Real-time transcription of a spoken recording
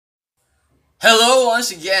Hello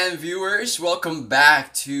once again, viewers. Welcome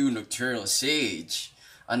back to Nocturnal Sage,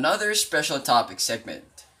 another special topic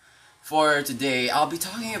segment. For today, I'll be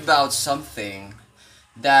talking about something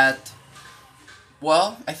that,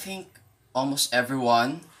 I think almost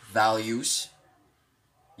everyone values.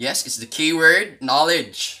 Yes, it's the keyword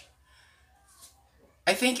knowledge.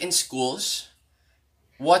 I think in schools,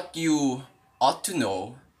 what you ought to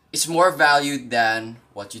know is more valued than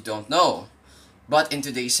what you don't know. But in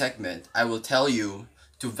today's segment, I will tell you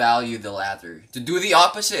to value the latter, to do the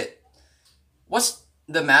opposite. What's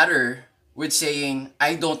the matter with saying,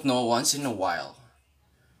 I don't know once in a while?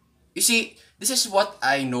 You see, this is what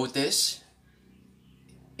I notice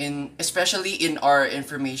especially in our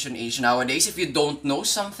information age nowadays. If you don't know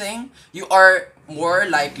something, you are more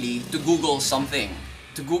likely to Google something,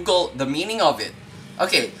 to Google the meaning of it.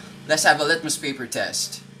 Okay, let's have a litmus paper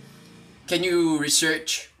test. Can you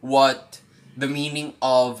research what the meaning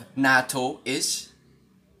of NATO is?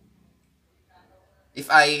 When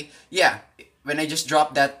I just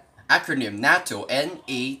drop that acronym, NATO,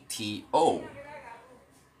 NATO,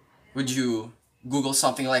 would you Google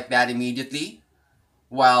something like that immediately?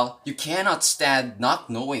 Well, you cannot stand not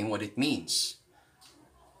knowing what it means.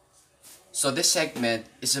 So this segment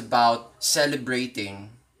is about celebrating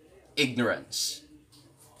ignorance.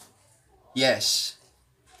 Yes.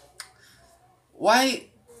 Why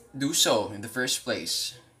do so in the first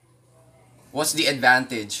place? What's the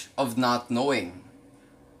advantage of not knowing?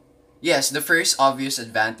 Yes, the first obvious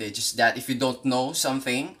advantage is that if you don't know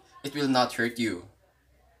something, it will not hurt you.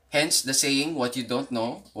 Hence, the saying, what you don't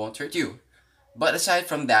know won't hurt you. But aside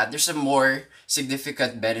from that, there's a more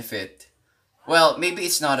significant benefit. Well, maybe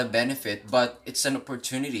it's not a benefit, but it's an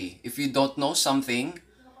opportunity. If you don't know something,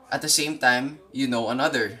 at the same time, you know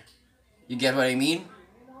another. You get what I mean?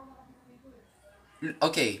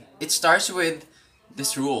 Okay, it starts with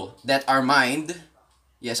this rule that our minds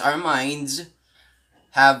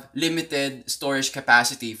have limited storage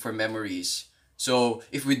capacity for memories. So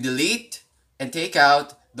if we delete and take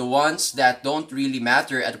out the ones that don't really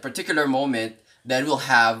matter at a particular moment, then we'll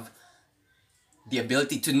have the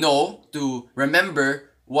ability to know, to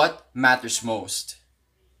remember what matters most.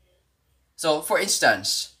 So, for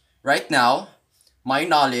instance, right now, my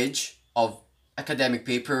knowledge of academic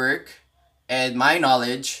paperwork and my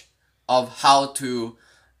knowledge of how to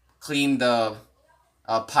clean the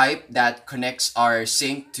pipe that connects our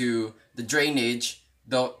sink to the drainage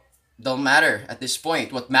don't matter at this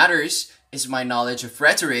point. What matters is my knowledge of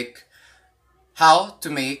rhetoric, how to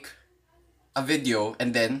make a video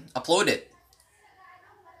and then upload it.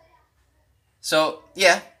 So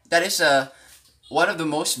yeah, that is one of the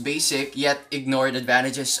most basic yet ignored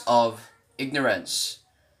advantages of ignorance.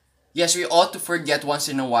 Yes, we ought to forget once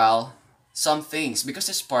in a while some things because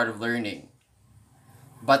it's part of learning.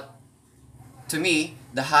 But to me,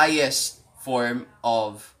 the highest form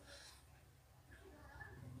of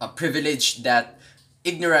a privilege that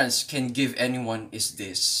ignorance can give anyone is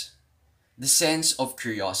this: the sense of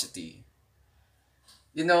curiosity.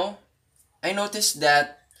 You know, I noticed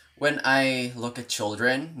that when I look at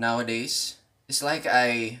children nowadays, it's like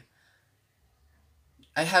I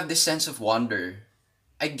have this sense of wonder.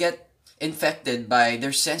 I get infected by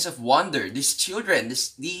their sense of wonder. These children,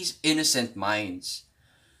 these innocent minds.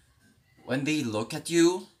 When they look at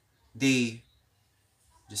you, they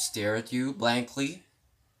just stare at you blankly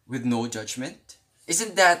with no judgment.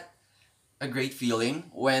 Isn't that a great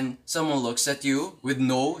feeling when someone looks at you with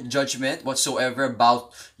no judgment whatsoever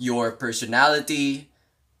about your personality,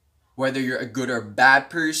 whether you're a good or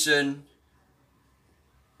bad person?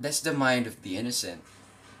 That's the mind of the innocent.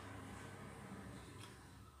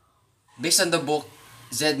 Based on the book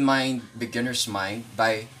Zen Mind, Beginner's Mind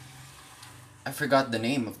by, I forgot the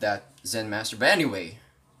name of that Zen master, but anyway,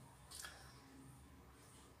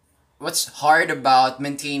 what's hard about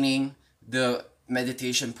maintaining the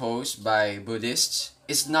meditation pose by Buddhists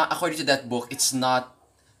is not, according to that book, it's not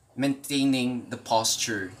maintaining the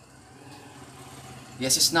posture.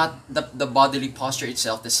 Yes, it's not the bodily posture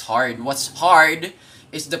itself that's hard. What's hard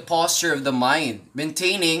is the posture of the mind,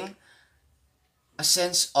 maintaining a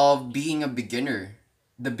sense of being a beginner,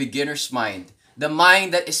 the beginner's mind, the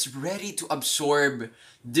mind that is ready to absorb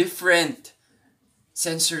different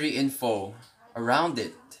sensory info around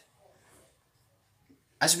it.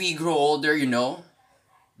 As we grow older,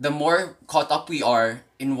 the more caught up we are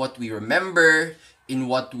in what we remember, in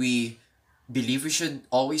what we believe we should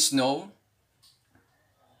always know,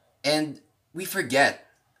 and we forget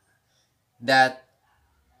that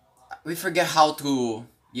we forget how to,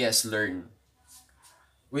 yes, learn,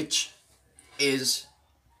 which is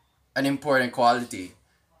an important quality.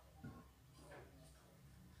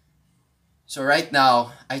 So right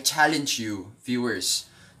now, I challenge you, viewers,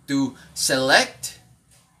 to select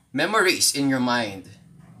memories in your mind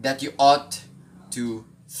that you ought to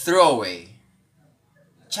throw away.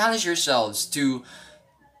 Challenge yourselves to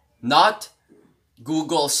not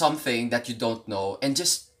Google something that you don't know and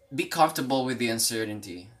just be comfortable with the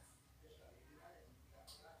uncertainty.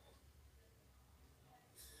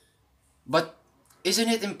 But isn't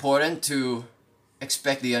it important to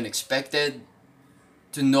expect the unexpected?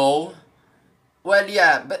 To know? Well,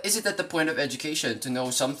 yeah, but is it at the point of education to know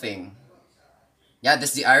something? Yeah,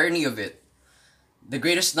 that's the irony of it. The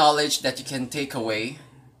greatest knowledge that you can take away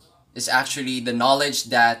is actually the knowledge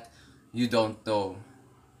that you don't know.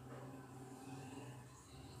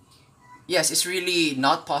 Yes, it's really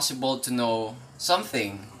not possible to know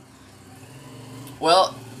something.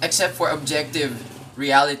 Well, except for objective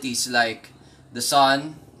realities like the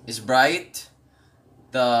sun is bright,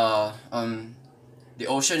 the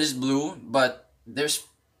ocean is blue, but there's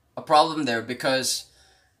a problem there because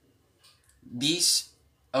these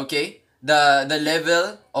the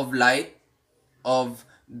level of light of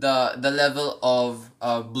the level of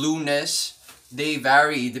blueness, they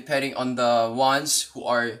vary depending on the ones who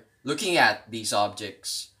are looking at these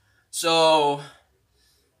objects. So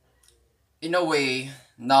in a way,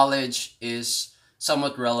 knowledge is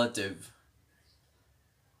somewhat relative.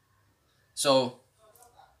 So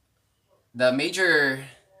the major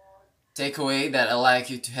takeaway that I like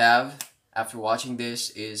you to have after watching this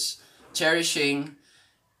is cherishing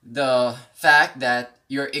the fact that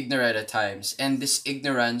you're ignorant at times, and this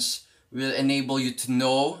ignorance will enable you to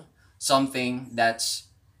know something that's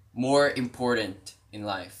more important in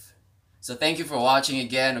life. So thank you for watching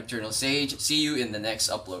again, Nocturnal Sage. See you in the next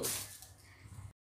upload.